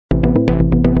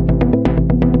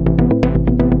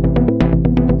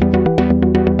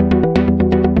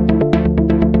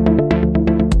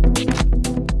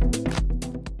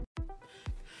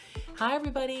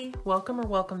welcome or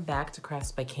welcome back to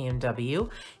Crafts by KMW.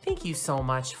 Thank you so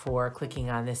much for clicking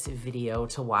on this video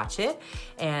to watch it,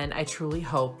 and I truly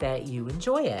hope that you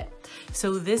enjoy it.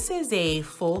 So this is a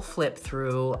full flip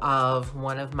through of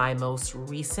one of my most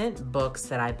recent books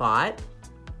that I bought.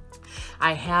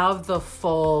 I have the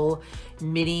full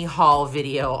mini haul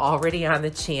video already on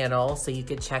the channel, so you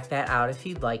could check that out if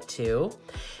you'd like to.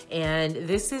 And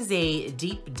this is a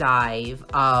deep dive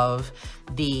of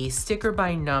the sticker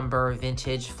by number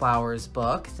vintage flowers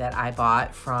book that I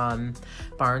bought from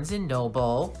Barnes &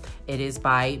 Noble. It is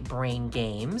by Brain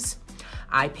Games.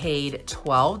 I paid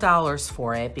 $12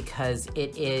 for it because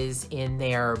it is in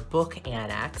their book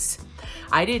annex.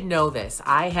 I didn't know this.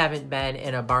 I haven't been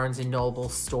in a Barnes & Noble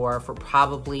store for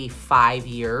probably 5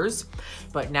 years,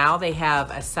 but now they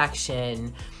have a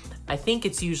section, I think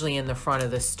it's usually in the front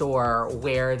of the store,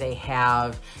 where they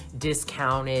have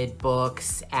discounted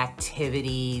books,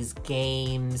 activities,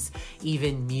 games,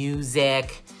 even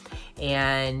music.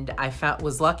 And I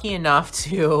was lucky enough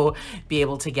to be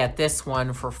able to get this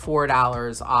one for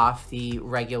 $4 off the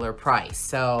regular price.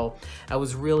 So I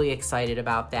was really excited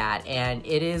about that. And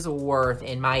it is worth,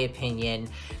 in my opinion,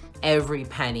 every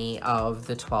penny of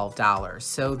the $12.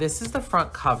 So this is the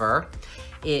front cover.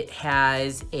 It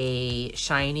has a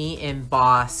shiny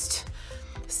embossed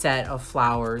set of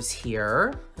flowers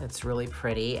here. That's really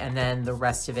pretty. And then the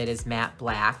rest of it is matte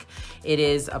black. It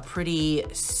is a pretty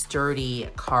sturdy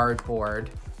cardboard.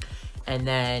 And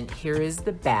then here is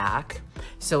the back.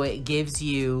 So it gives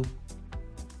you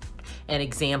an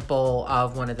example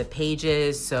of one of the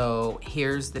pages. So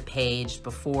here's the page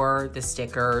before the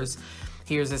stickers.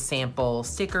 Here's a sample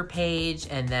sticker page,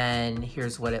 and then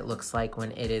here's what it looks like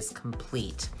when it is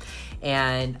complete.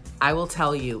 And I will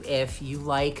tell you, if you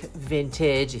like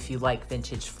vintage, if you like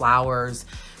vintage flowers,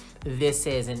 this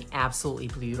is an absolutely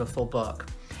beautiful book.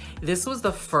 This was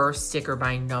the first sticker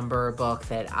by number book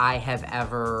that I have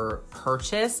ever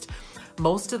purchased.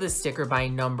 Most of the sticker by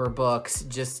number books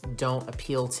just don't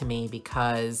appeal to me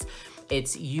because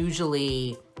it's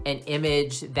usually an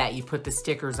image that you put the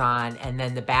stickers on, and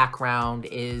then the background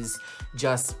is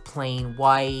just plain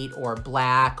white or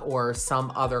black or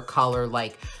some other color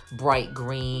like bright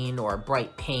green or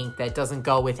bright pink that doesn't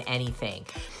go with anything.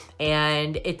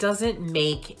 And it doesn't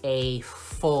make a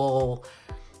full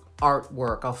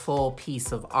artwork, a full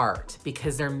piece of art,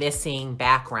 because they're missing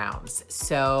backgrounds.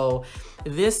 So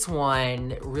this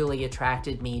one really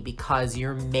attracted me because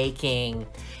you're making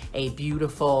a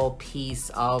beautiful piece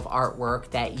of artwork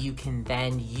that you can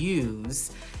then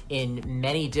use in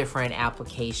many different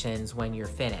applications when you're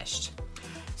finished.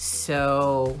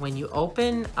 So when you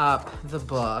open up the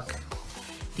book,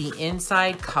 the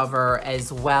inside cover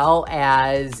as well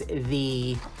as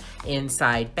the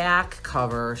inside back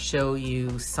cover show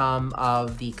you some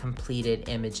of the completed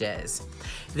images.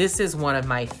 This is one of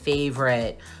my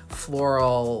favorite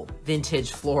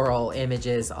vintage floral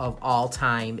images of all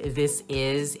time. This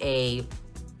is a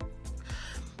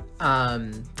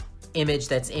image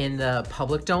that's in the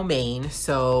public domain,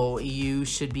 so you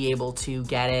should be able to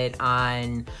get it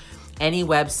on any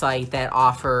website that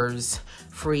offers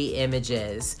free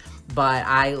images. But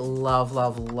I love,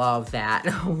 love, love that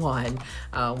one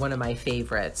of my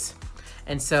favorites.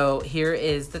 And so here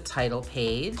is the title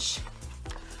page,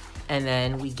 and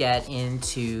then we get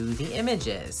into the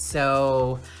images.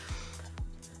 So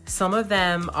some of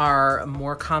them are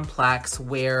more complex,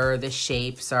 where the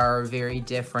shapes are very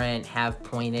different, have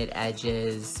pointed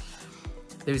edges.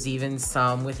 There's even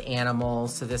some with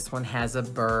animals. So this one has a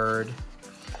bird.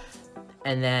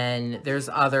 And then there's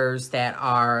others that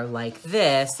are like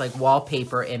this, like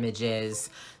wallpaper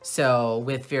images, so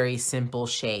with very simple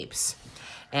shapes.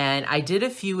 And I did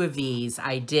a few of these.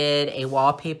 I did a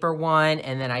wallpaper one,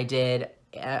 and then I did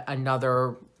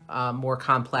another more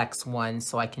complex one,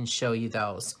 so I can show you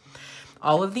those.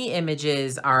 All of the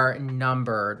images are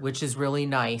numbered, which is really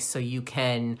nice, so you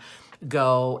can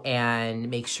go and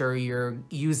make sure you're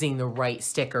using the right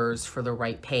stickers for the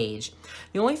right page.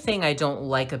 The only thing I don't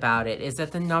like about it is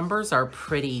that the numbers are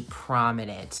pretty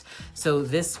prominent. So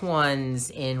this one's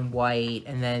in white,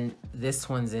 and then this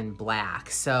one's in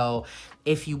black. So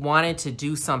if you wanted to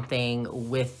do something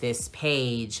with this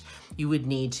page, you would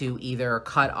need to either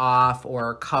cut off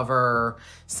or cover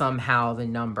somehow the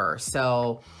number.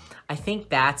 So I think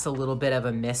that's a little bit of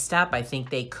a misstep. I think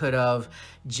they could have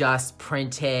just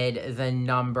printed the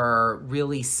number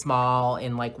really small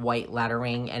in like white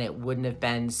lettering, and it wouldn't have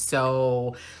been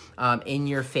so in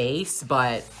your face,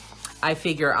 but I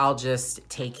figure I'll just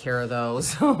take care of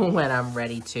those when I'm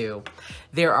ready to.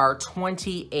 There are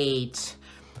 28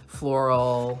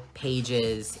 floral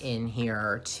pages in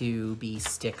here to be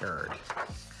stickered.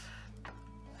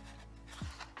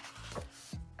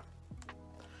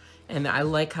 And I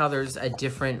like how there's a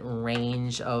different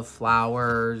range of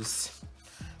flowers.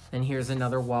 And here's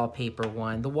another wallpaper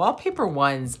one. The wallpaper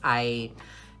ones I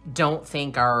don't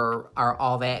think are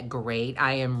all that great.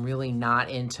 I am really not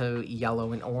into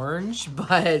yellow and orange,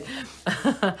 but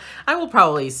I will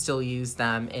probably still use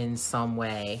them in some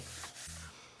way.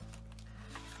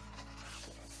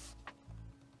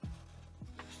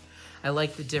 I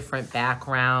like the different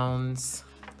backgrounds.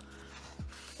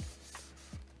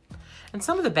 And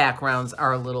some of the backgrounds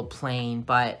are a little plain,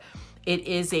 but it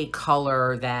is a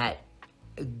color that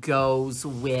goes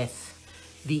with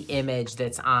the image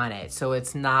that's on it. So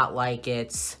it's not like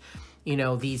it's, you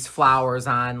know, these flowers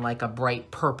on like a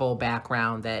bright purple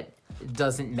background that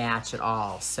doesn't match at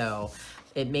all. So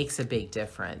it makes a big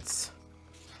difference.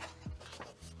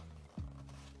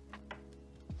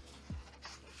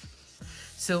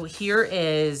 So here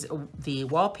is the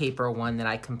wallpaper one that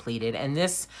I completed, and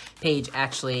this page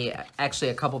actually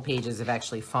a couple pages have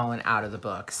actually fallen out of the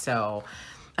book, so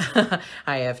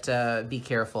I have to be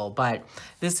careful. But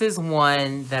this is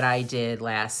one that I did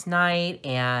last night,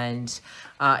 and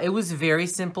it was very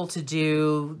simple to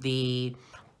do. The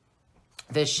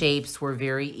shapes were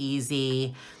very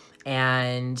easy,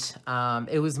 and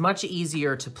it was much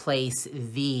easier to place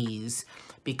these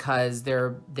because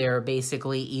they're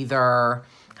basically either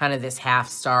kind of this half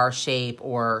star shape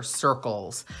or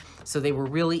circles. So they were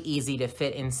really easy to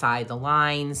fit inside the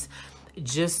lines.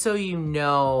 Just so you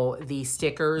know, the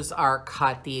stickers are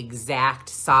cut the exact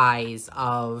size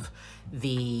of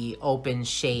the open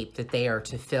shape that they are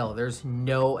to fill. There's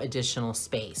no additional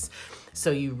space. So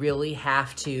you really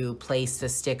have to place the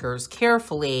stickers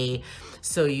carefully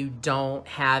so you don't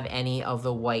have any of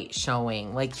the white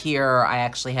showing. Like here, I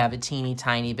actually have a teeny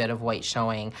tiny bit of white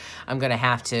showing. I'm gonna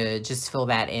have to just fill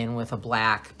that in with a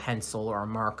black pencil or a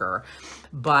marker.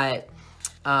 But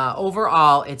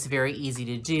overall, it's very easy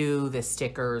to do. The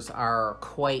stickers are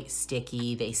quite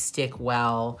sticky. They stick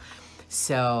well.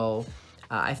 So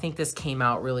I think this came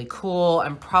out really cool.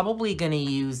 I'm probably gonna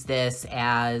use this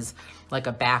as like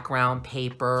a background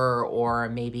paper or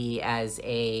maybe as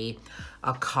a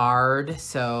card.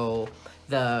 So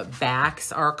the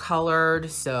backs are colored,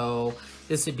 so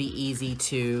this would be easy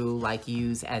to like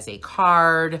use as a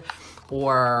card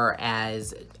or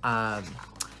as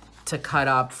to cut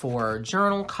up for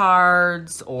journal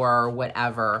cards or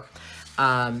whatever.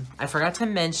 I forgot to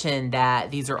mention that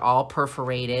these are all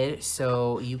perforated,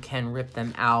 so you can rip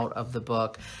them out of the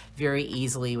book very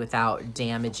easily without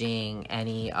damaging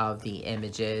any of the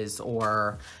images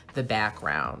or the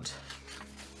background.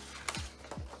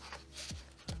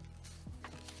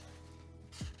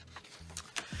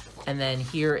 And then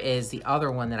here is the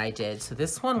other one that I did. So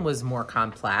this one was more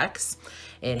complex.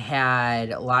 It had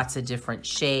lots of different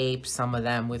shapes, some of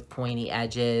them with pointy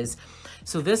edges.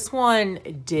 So this one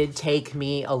did take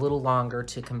me a little longer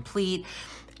to complete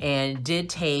and did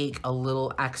take a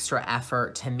little extra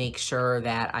effort to make sure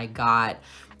that I got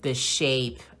the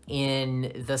shape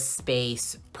in the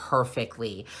space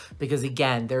perfectly, because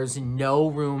again, there's no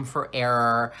room for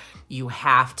error. You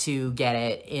have to get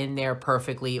it in there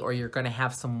perfectly or you're going to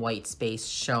have some white space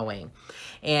showing.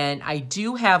 And I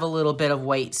do have a little bit of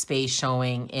white space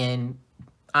showing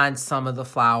on some of the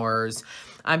flowers.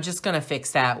 I'm just going to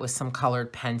fix that with some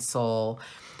colored pencil.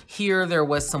 Here there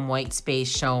was some white space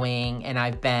showing, and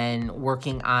I've been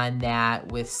working on that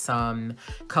with some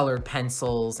colored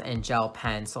pencils and gel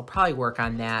pens. So I'll probably work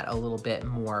on that a little bit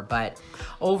more, but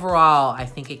overall I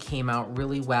think it came out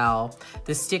really well.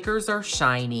 The stickers are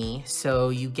shiny, so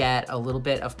you get a little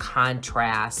bit of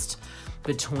contrast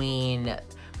between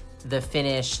the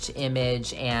finished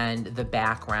image and the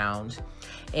background.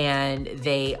 And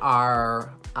they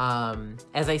are,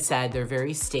 as I said, they're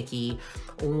very sticky.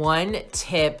 One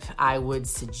tip I would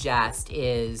suggest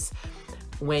is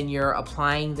when you're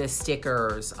applying the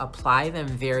stickers, apply them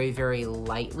very, very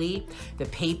lightly. The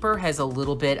paper has a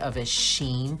little bit of a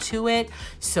sheen to it,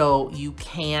 so you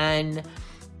can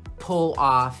pull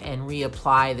off and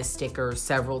reapply the stickers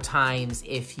several times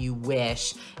if you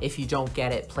wish, if you don't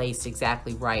get it placed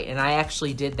exactly right. And I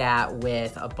actually did that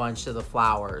with a bunch of the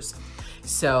flowers.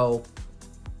 So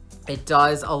it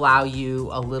does allow you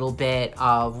a little bit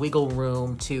of wiggle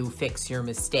room to fix your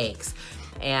mistakes.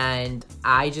 And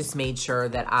I just made sure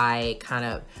that I kind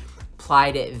of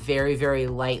applied it very, very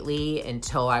lightly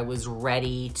until I was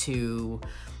ready to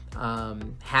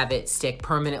have it stick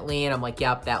permanently. And I'm like,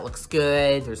 yep, that looks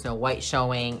good. There's no white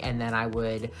showing. And then I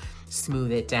would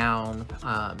smooth it down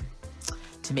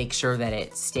to make sure that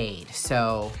it stayed.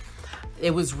 So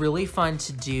it was really fun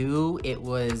to do. It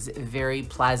was very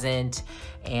pleasant,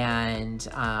 and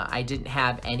I didn't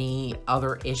have any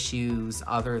other issues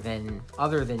other than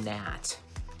that.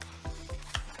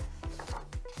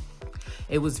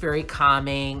 It was very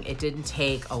calming. It didn't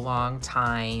take a long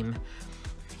time.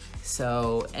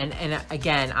 So, and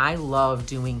again, I love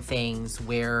doing things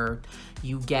where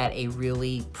you get a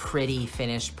really pretty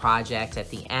finished project at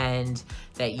the end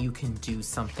that you can do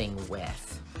something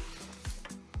with.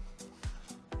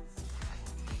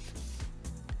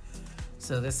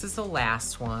 So this is the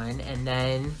last one, and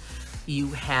then you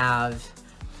have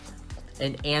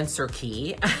an answer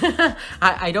key.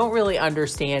 I don't really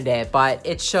understand it, but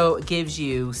it gives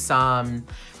you some,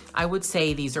 I would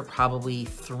say these are probably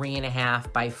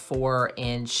 3.5 by 4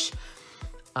 inch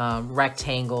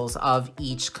rectangles of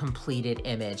each completed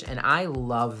image, and I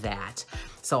love that.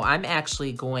 So I'm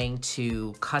actually going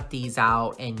to cut these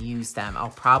out and use them. I'll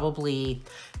probably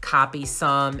copy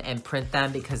some and print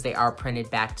them because they are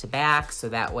printed back to back, so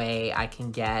that way I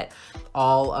can get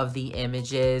all of the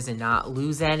images and not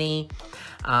lose any.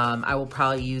 I will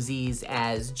probably use these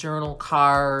as journal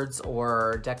cards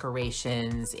or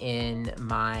decorations in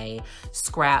my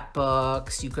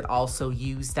scrapbooks. You could also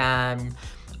use them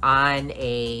on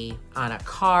a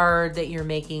card that you're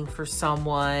making for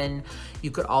someone.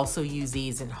 You could also use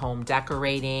these in home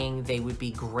decorating. They would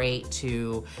be great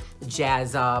to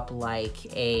jazz up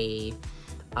like a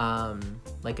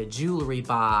jewelry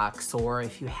box, or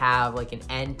if you have like an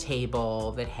end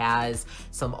table that has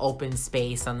some open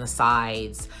space on the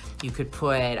sides, you could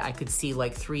put, I could see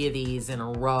like 3 of these in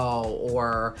a row,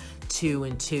 or 2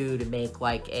 and 2 to make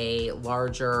like a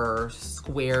larger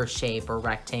square shape or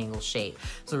rectangle shape.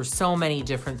 So there's so many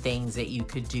different things that you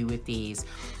could do with these.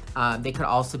 They could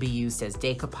also be used as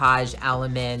decoupage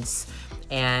elements.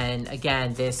 And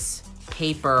again, this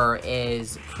paper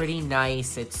is pretty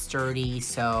nice, it's sturdy,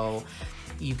 so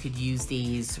you could use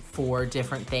these for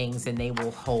different things and they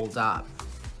will hold up.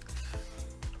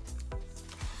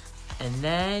 And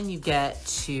then you get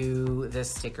to the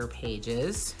sticker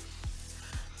pages.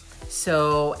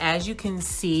 So as you can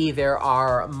see, there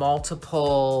are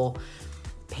multiple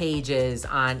pages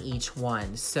on each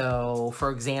one. So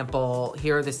for example,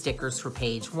 here are the stickers for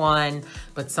page 1,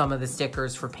 but some of the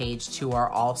stickers for page 2 are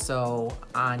also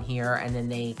on here, and then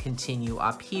they continue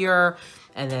up here.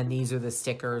 And then these are the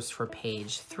stickers for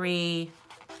page 3.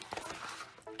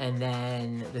 And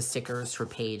then the stickers for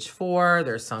page 4,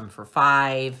 there's some for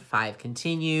 5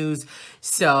 continues,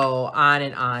 so on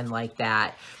and on like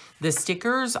that. The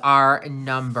stickers are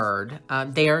numbered.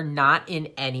 They are not in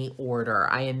any order.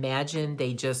 I imagine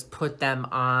they just put them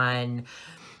on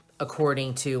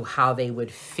according to how they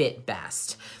would fit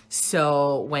best.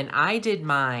 So when I did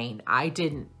mine, I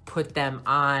didn't put them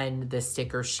on the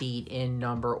sticker sheet in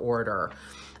number order.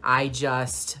 I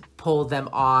just pulled them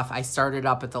off. I started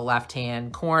up at the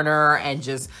left-hand corner and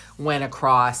just went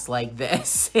across like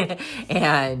this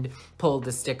and pulled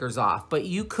the stickers off. But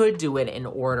you could do it in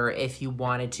order if you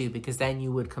wanted to, because then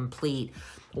you would complete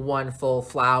one full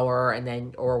flower and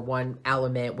then, or one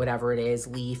element, whatever it is,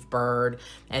 leaf, bird,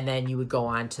 and then you would go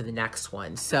on to the next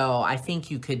one. So I think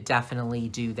you could definitely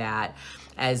do that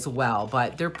as well,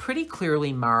 but they're pretty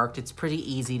clearly marked. It's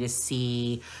pretty easy to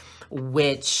see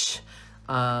which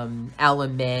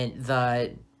element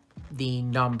the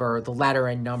letter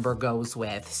and number goes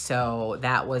with. So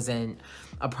that wasn't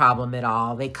a problem at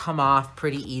all. They come off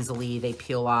pretty easily. They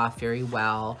peel off very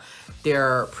well.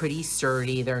 They're pretty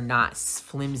sturdy. They're not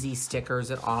flimsy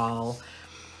stickers at all.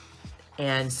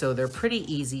 And so they're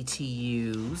pretty easy to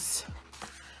use.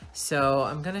 So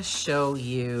I'm gonna show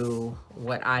you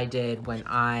what I did when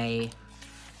I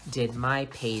did my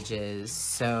pages.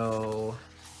 So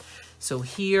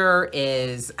here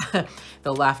is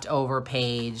the leftover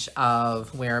page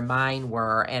of where mine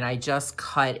were, and I just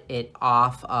cut it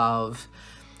off of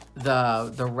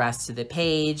the rest of the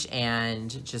page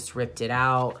and just ripped it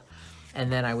out. And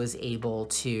then I was able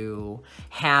to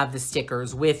have the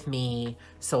stickers with me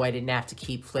so I didn't have to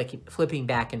keep flipping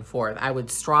back and forth. I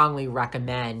would strongly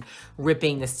recommend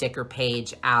ripping the sticker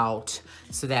page out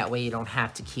so that way you don't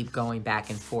have to keep going back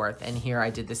and forth. And here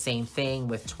I did the same thing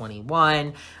with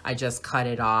 21. I just cut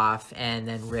it off and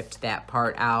then ripped that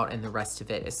part out, and the rest of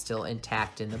it is still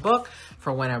intact in the book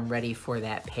for when I'm ready for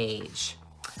that page.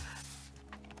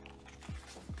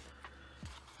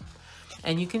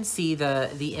 And you can see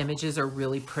the images are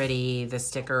really pretty. The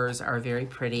stickers are very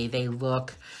pretty. They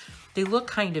look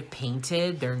kind of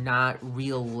painted. They're not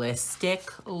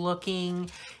realistic looking.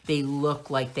 They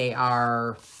look like they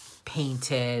are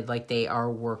painted, like they are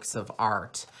works of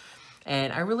art.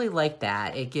 And I really like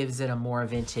that. It gives it a more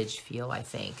vintage feel, I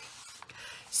think.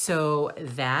 So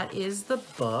that is the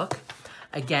book.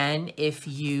 Again, if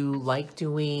you like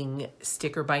doing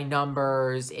sticker by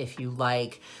numbers, if you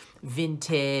like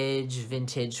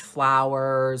vintage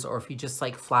flowers, or if you just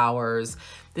like flowers,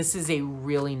 this is a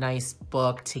really nice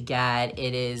book to get.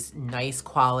 It is nice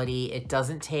quality. It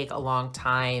doesn't take a long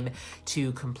time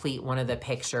to complete one of the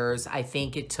pictures. I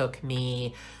think it took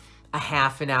me a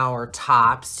half an hour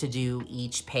tops to do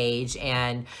each page,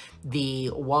 and the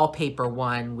wallpaper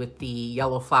one with the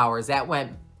yellow flowers, that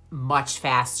went much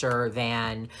faster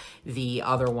than the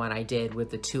other one I did with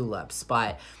the tulips,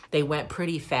 but they went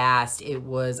pretty fast.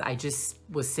 I just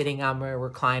was sitting on my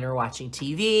recliner watching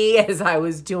TV as I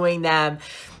was doing them,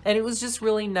 and it was just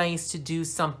really nice to do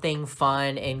something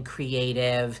fun and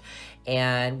creative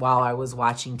and while I was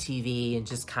watching TV and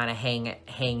just kind of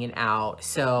hanging out.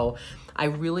 So I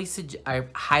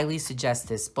highly suggest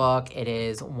this book. It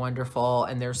is wonderful,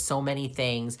 and there's so many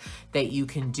things that you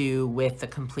can do with the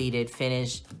completed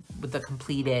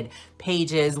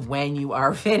pages when you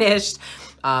are finished.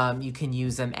 You can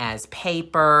use them as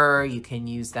paper, you can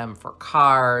use them for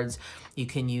cards, you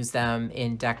can use them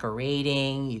in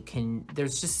decorating,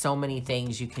 there's just so many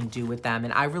things you can do with them,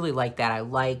 and I really like that. I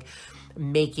like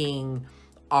making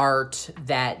art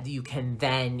that you can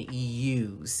then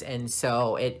use, and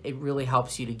so it really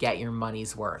helps you to get your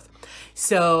money's worth.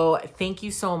 So thank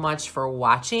you so much for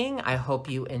watching. I hope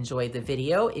you enjoyed the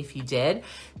video. If you did,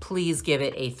 please give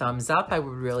it a thumbs up. I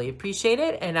would really appreciate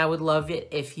it, and I would love it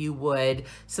if you would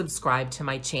subscribe to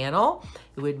my channel.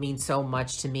 It would mean so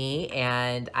much to me,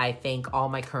 and I thank all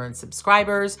my current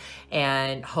subscribers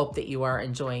and hope that you are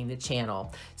enjoying the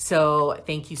channel. So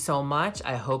thank you so much.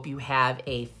 I hope you have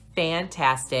a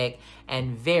fantastic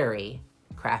and very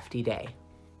crafty day.